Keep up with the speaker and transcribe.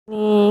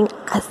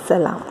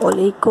Assalamu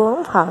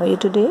alaikum. How are you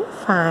today?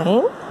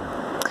 Fine.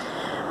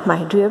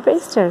 My dear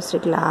best nursery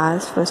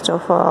class, first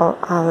of all,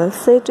 I will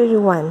say to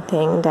you one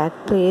thing, that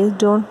please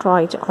don't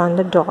write on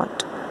the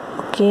dot.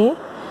 Okay?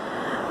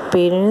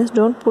 Parents,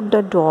 don't put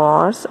the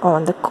dots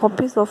on the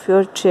copies of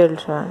your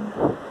children.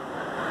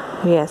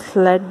 Yes,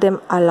 let them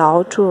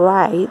allow to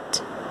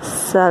write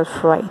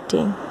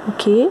self-writing.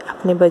 Okay?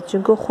 अपने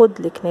बच्चों को खुद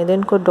लिखने दें,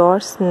 उनको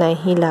dots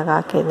नहीं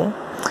लगा के दें.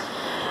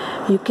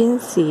 You can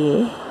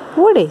see,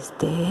 what is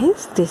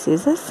this? This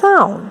is a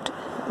sound.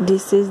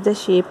 This is the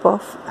shape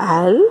of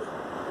L,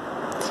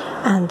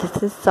 and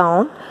this is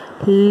sound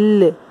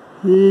L,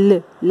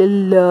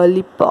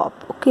 lollipop.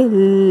 Okay,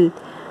 L.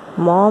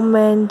 Mom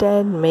and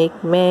dad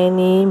make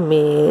many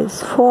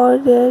meals for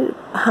their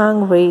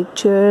hungry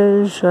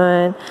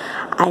children.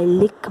 I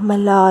lick my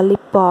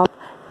lollipop.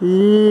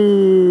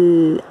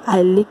 L.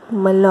 I lick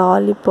my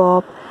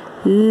lollipop.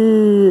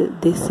 L.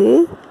 This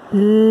is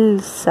L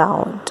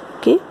sound.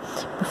 Okay.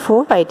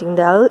 Before writing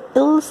the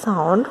L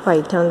sound,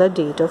 write down the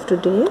date of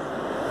today.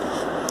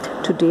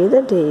 Today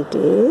the date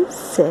is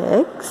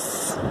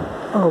 6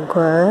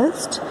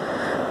 August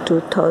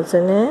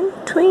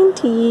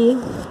 2020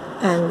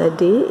 and the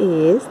day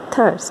is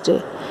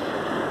Thursday.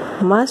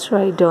 Must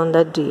write down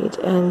the date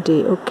and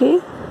day. Okay.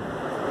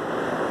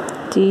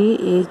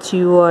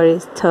 THUR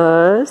is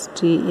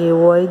Thursday.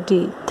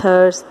 DAYD,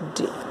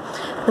 Thursday.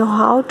 Now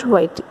how to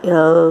write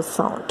L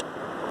sound?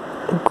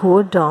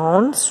 Go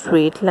down,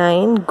 straight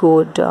line,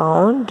 go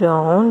down,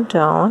 down,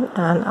 down,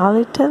 and a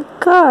little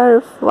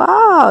curve.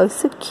 Wow,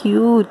 so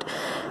cute.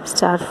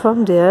 Start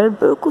from there,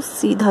 बिल्कुल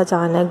सीधा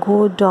जाना है.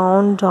 Go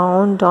down,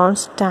 down, down,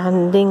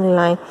 standing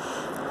line,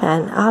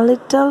 and a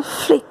little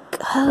flick.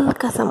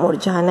 हल्का सा मुड़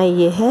जाना.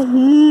 ये है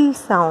L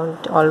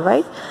sound. All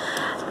right.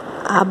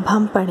 अब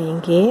हम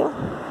पढ़ेंगे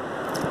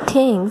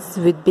things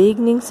with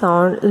beginning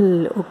sound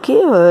L.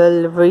 Okay,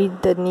 we'll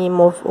read the name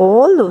of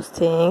all those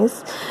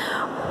things.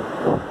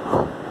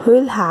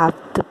 We'll have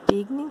the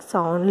beginning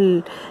sound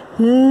leaf,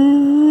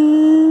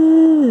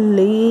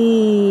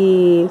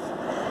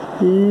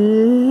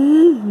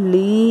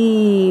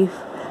 leaf,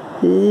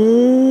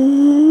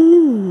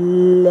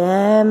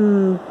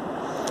 lamp,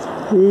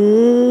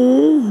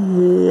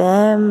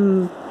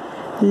 lamp,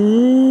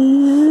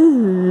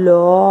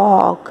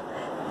 lock,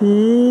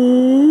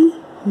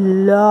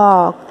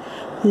 lock,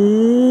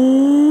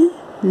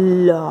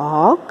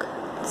 lock.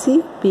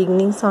 See,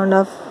 beginning sound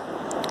of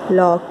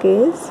lock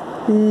is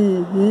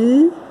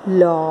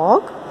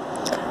lock,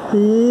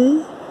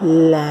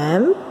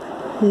 lamp,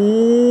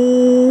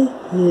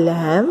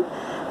 lamp,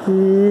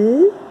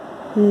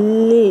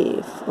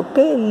 leaf.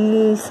 Okay,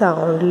 L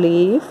sound,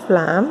 leaf,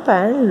 lamp,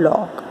 and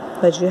lock.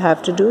 What you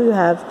have to do, you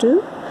have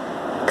to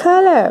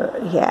color.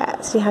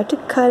 Yes, you have to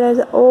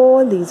color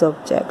all these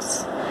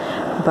objects,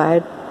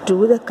 but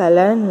do the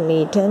color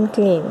neat and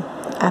clean.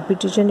 अभी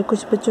teacher ने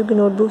कुछ बच्चों की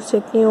notebooks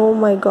check की. Oh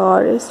my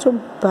God, it's so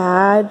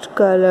bad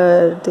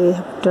colour they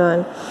have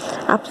done.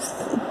 आप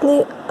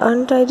इतने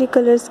untidy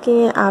colours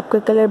किए हैं. आपका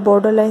कलर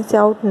बॉर्डर लाइन से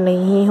आउट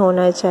नहीं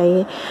होना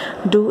चाहिए.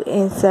 Do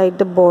inside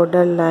the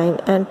border line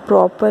and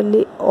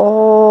properly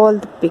all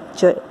the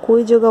picture.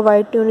 कोई जगह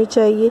वाइट नहीं होनी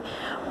चाहिए,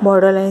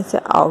 बॉर्डर लाइन से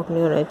आउट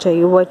नहीं होना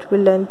चाहिए. What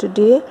will learn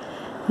today?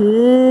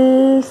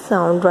 L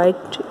sound.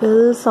 Write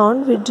L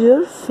sound with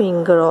your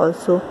finger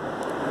also.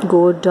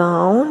 Go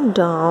down,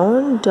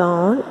 down,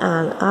 down,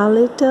 and a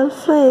little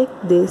flick.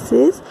 This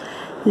is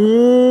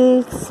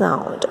L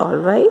sound. All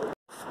right.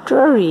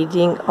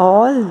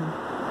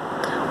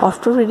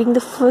 After reading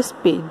the first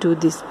page, do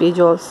this page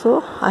also.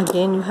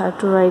 Again, you have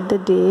to write the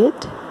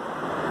date.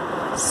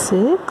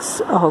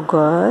 6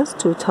 August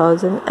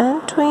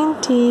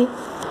 2020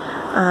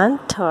 and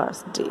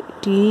Thursday.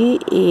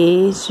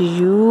 THURS,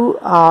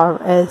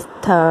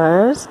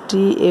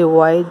 Thursday,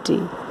 DAYD,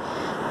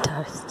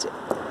 Thursday.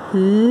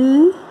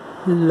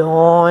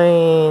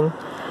 Loin,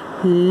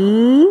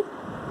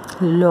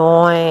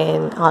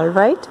 loin. All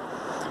right.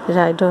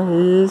 Write down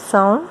L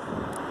sound.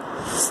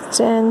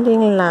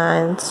 Standing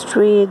line,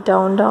 straight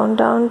down, down,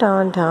 down,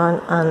 down,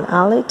 down, and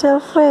a little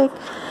flick.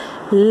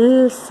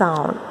 L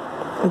sound.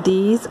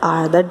 These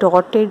are the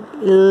dotted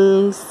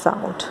L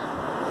sound.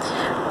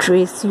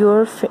 Trace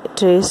your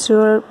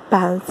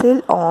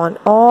pencil on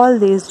all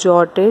these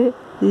dotted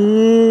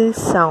L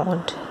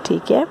sound.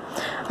 ठीक है,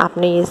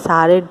 आपने ये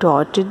सारे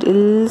dotted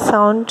L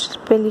sound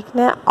पे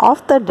लिखना है.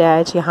 Of the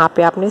dash यहाँ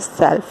पे आपने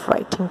सेल्फ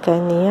राइटिंग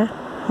करनी है.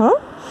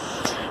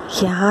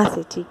 यहाँ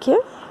से. ठीक है.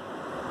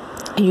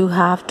 You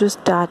have to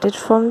start it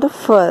from the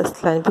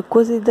first line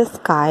because it's the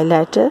sky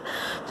letter.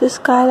 तो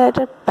sky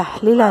letter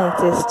पहली लाइन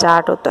से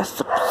स्टार्ट होता है,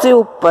 सबसे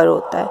ऊपर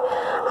होता है.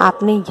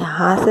 आपने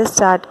यहाँ से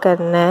स्टार्ट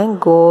करना है.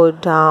 Go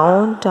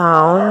down,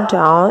 down,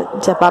 down.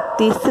 जब आप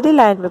तीसरी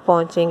लाइन पे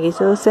पहुँचेंगे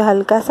तो उसे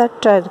हल्का सा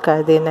टर्न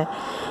कर देना है.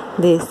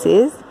 This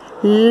is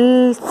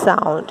L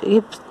sound.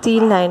 ये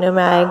 3 लाइनों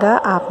में आएगा.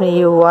 आपने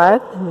ये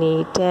वर्क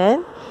नीट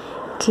एंड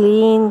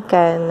क्लीन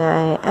करना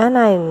है. And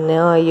I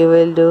know you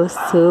will do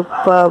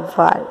super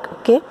work.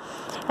 Okay.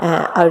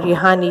 और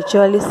यहाँ नीचे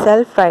वाली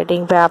सेल्फ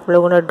राइटिंग पे आप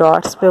लोगों ने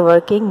डॉट्स पे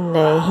वर्किंग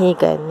नहीं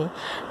करनी.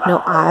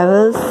 No I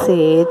will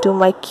say to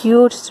my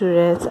cute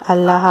students,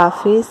 अल्लाह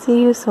हाफिज़,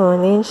 सी यू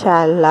सून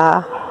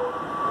इंशाल्लाह.